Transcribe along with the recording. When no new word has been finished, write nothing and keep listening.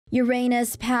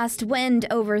Uranus passed wend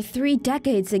over 3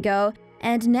 decades ago,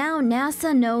 and now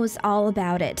NASA knows all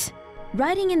about it.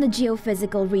 Writing in the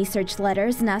Geophysical Research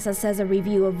Letters, NASA says a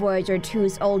review of Voyager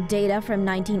II's old data from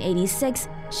 1986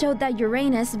 showed that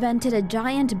Uranus vented a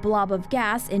giant blob of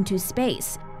gas into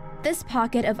space. This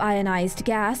pocket of ionized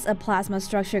gas, a plasma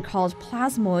structure called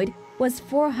plasmoid, was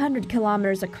 400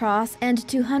 kilometers across and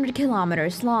 200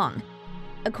 kilometers long.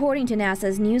 According to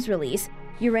NASA's news release,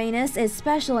 Uranus is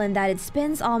special in that it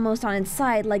spins almost on its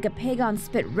side like a pig on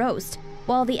spit roast,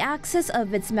 while the axis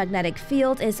of its magnetic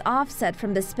field is offset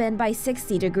from the spin by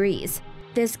 60 degrees.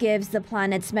 This gives the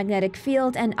planet's magnetic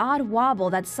field an odd wobble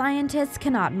that scientists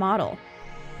cannot model.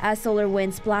 As solar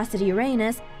winds blasted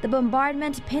Uranus, the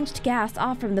bombardment pinched gas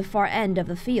off from the far end of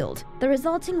the field. The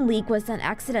resulting leak was then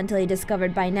accidentally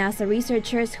discovered by NASA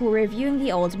researchers who were reviewing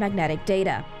the old magnetic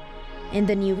data. In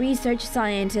the new research,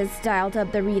 scientists dialed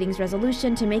up the reading's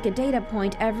resolution to make a data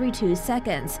point every 2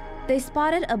 seconds. They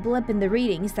spotted a blip in the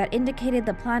readings that indicated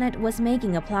the planet was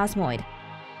making a plasmoid.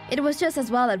 It was just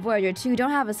as well that Voyager II don't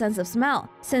have a sense of smell,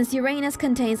 since Uranus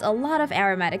contains a lot of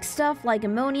aromatic stuff like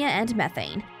ammonia and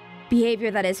methane.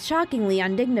 Behavior that is shockingly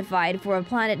undignified for a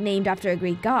planet named after a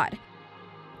Greek god.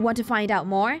 Want to find out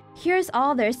more? Here's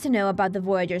all there is to know about the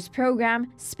Voyager's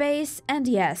program, space, and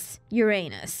yes,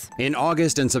 Uranus. In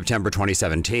August and September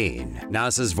 2017,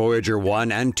 NASA's Voyager I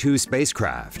and II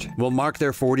spacecraft will mark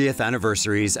their 40th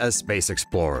anniversaries as space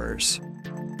explorers.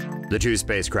 The two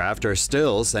spacecraft are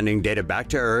still sending data back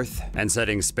to Earth and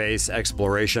setting space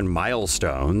exploration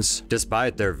milestones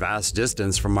despite their vast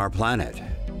distance from our planet.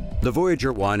 The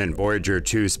Voyager I and Voyager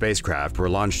II spacecraft were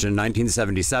launched in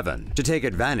 1977 to take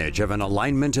advantage of an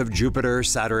alignment of Jupiter,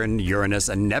 Saturn, Uranus,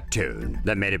 and Neptune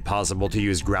that made it possible to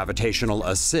use gravitational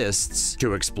assists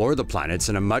to explore the planets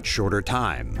in a much shorter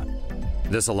time.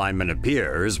 This alignment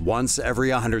appears once every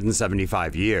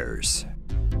 175 years.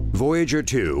 Voyager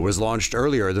II was launched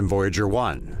earlier than Voyager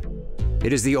I.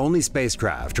 It is the only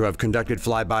spacecraft to have conducted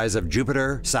flybys of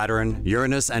Jupiter, Saturn,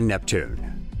 Uranus, and Neptune.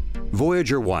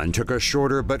 Voyager I took a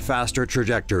shorter but faster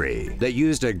trajectory that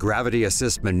used a gravity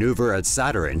assist maneuver at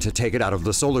Saturn to take it out of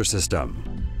the solar system.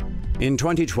 In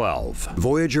 2012,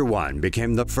 Voyager I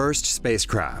became the first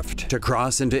spacecraft to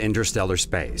cross into interstellar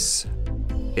space.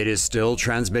 It is still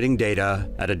transmitting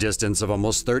data at a distance of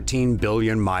almost 13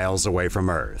 billion miles away from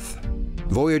Earth.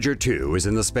 Voyager II is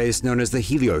in the space known as the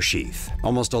heliosheath,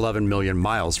 almost 11 million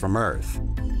miles from Earth.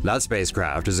 That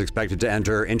spacecraft is expected to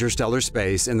enter interstellar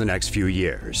space in the next few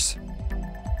years.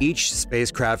 Each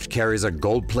spacecraft carries a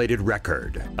gold-plated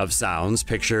record of sounds,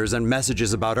 pictures, and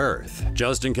messages about Earth,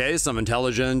 just in case some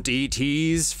intelligent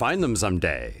ETs find them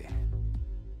someday.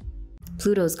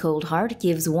 Pluto's cold heart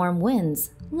gives warm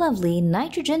winds, lovely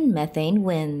nitrogen-methane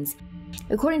winds.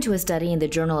 According to a study in the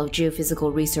Journal of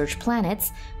Geophysical Research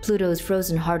Planets, Pluto's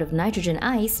frozen heart of nitrogen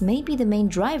ice may be the main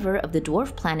driver of the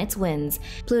dwarf planet's winds.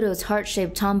 Pluto's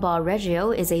heart-shaped Tombaugh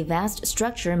Regio is a vast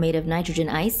structure made of nitrogen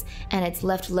ice, and its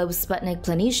left lobe Sputnik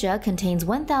Planitia contains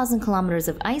 1,000 kilometers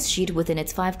of ice sheet within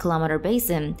its 5-kilometer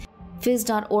basin.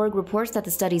 Phys.org reports that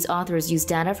the study's authors used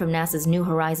data from NASA's New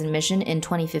Horizons mission in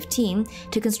 2015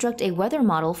 to construct a weather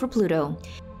model for Pluto.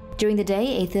 During the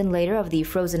day, a thin layer of the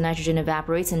frozen nitrogen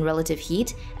evaporates in relative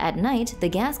heat. At night, the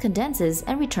gas condenses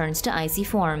and returns to icy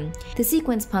form. The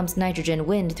sequence pumps nitrogen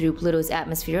wind through Pluto's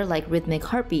atmosphere like rhythmic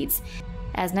heartbeats.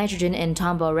 As nitrogen in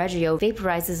Tombaugh Regio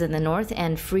vaporizes in the north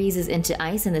and freezes into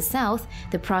ice in the south,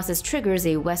 the process triggers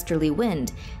a westerly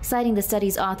wind. Citing the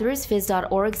study's authors,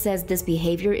 Phys.org says this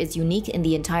behavior is unique in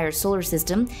the entire solar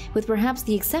system, with perhaps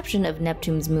the exception of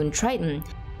Neptune's moon Triton.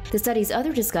 The study's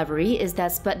other discovery is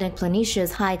that Sputnik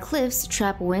Planitia's high cliffs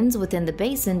trap winds within the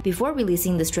basin before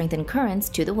releasing the strengthened currents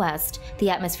to the west. The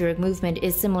atmospheric movement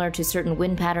is similar to certain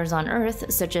wind patterns on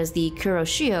Earth, such as the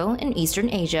Kuroshio in eastern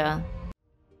Asia.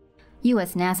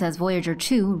 U.S. NASA's Voyager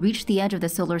II reached the edge of the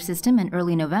solar system in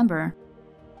early November.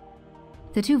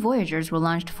 The two Voyagers were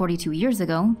launched 42 years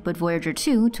ago, but Voyager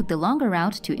II took the longer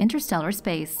route to interstellar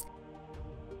space.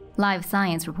 Live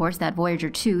Science reports that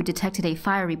Voyager II detected a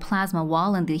fiery plasma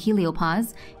wall in the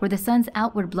heliopause, where the sun's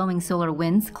outward-blowing solar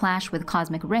winds clash with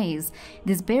cosmic rays.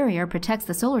 This barrier protects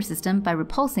the solar system by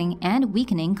repulsing and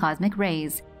weakening cosmic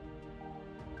rays.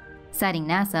 Citing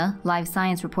NASA, Live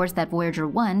Science reports that Voyager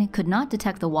I could not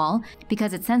detect the wall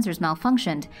because its sensors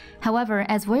malfunctioned. However,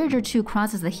 as Voyager II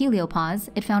crosses the heliopause,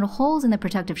 it found holes in the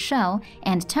protective shell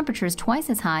and temperatures twice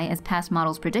as high as past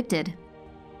models predicted.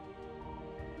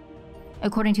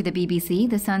 According to the BBC,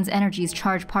 the sun's energies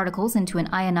charge particles into an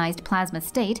ionized plasma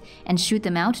state and shoot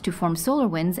them out to form solar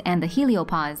winds and the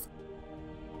heliopause.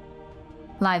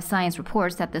 Live Science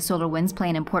reports that the solar winds play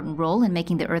an important role in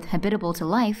making the Earth habitable to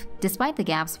life, despite the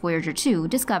gaps Voyager II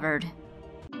discovered.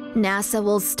 NASA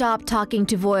will stop talking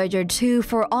to Voyager 2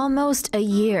 for almost a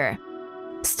year.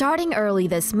 Starting early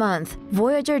this month,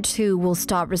 Voyager 2 will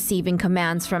stop receiving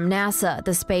commands from NASA,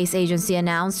 the space agency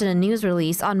announced in a news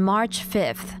release on March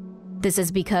 5th. This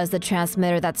is because the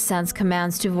transmitter that sends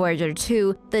commands to Voyager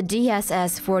 2, the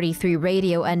DSS-43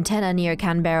 radio antenna near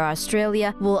Canberra,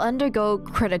 Australia, will undergo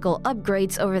critical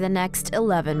upgrades over the next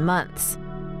 11 months.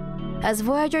 As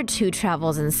Voyager 2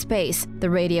 travels in space, the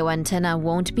radio antenna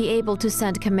won't be able to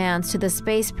send commands to the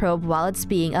space probe while it's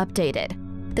being updated.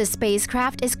 The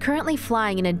spacecraft is currently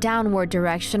flying in a downward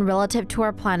direction relative to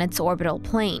our planet's orbital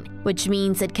plane, which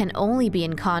means it can only be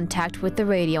in contact with the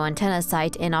radio antenna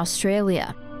site in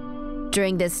Australia.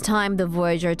 During this time, the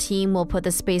Voyager team will put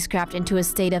the spacecraft into a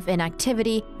state of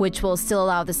inactivity, which will still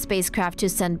allow the spacecraft to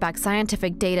send back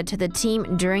scientific data to the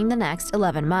team during the next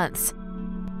 11 months.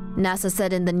 NASA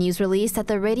said in the news release that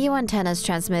the radio antenna's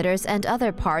transmitters and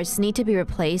other parts need to be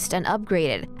replaced and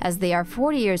upgraded, as they are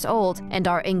 40 years old and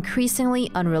are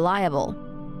increasingly unreliable.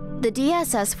 The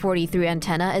DSS-43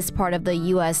 antenna is part of the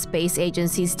U.S. Space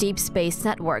Agency's Deep Space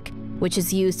Network, which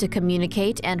is used to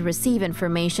communicate and receive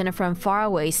information from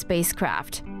faraway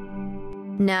spacecraft.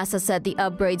 NASA said the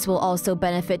upgrades will also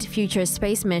benefit future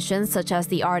space missions such as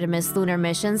the Artemis lunar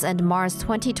missions and Mars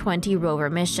 2020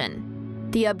 rover mission.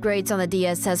 The upgrades on the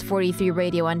DSS-43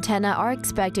 radio antenna are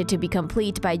expected to be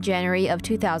complete by January of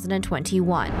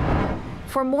 2021.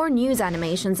 For more news,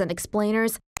 animations, and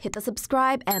explainers, hit the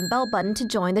subscribe and bell button to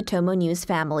join the TomoNews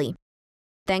family.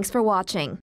 Thanks for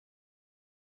watching.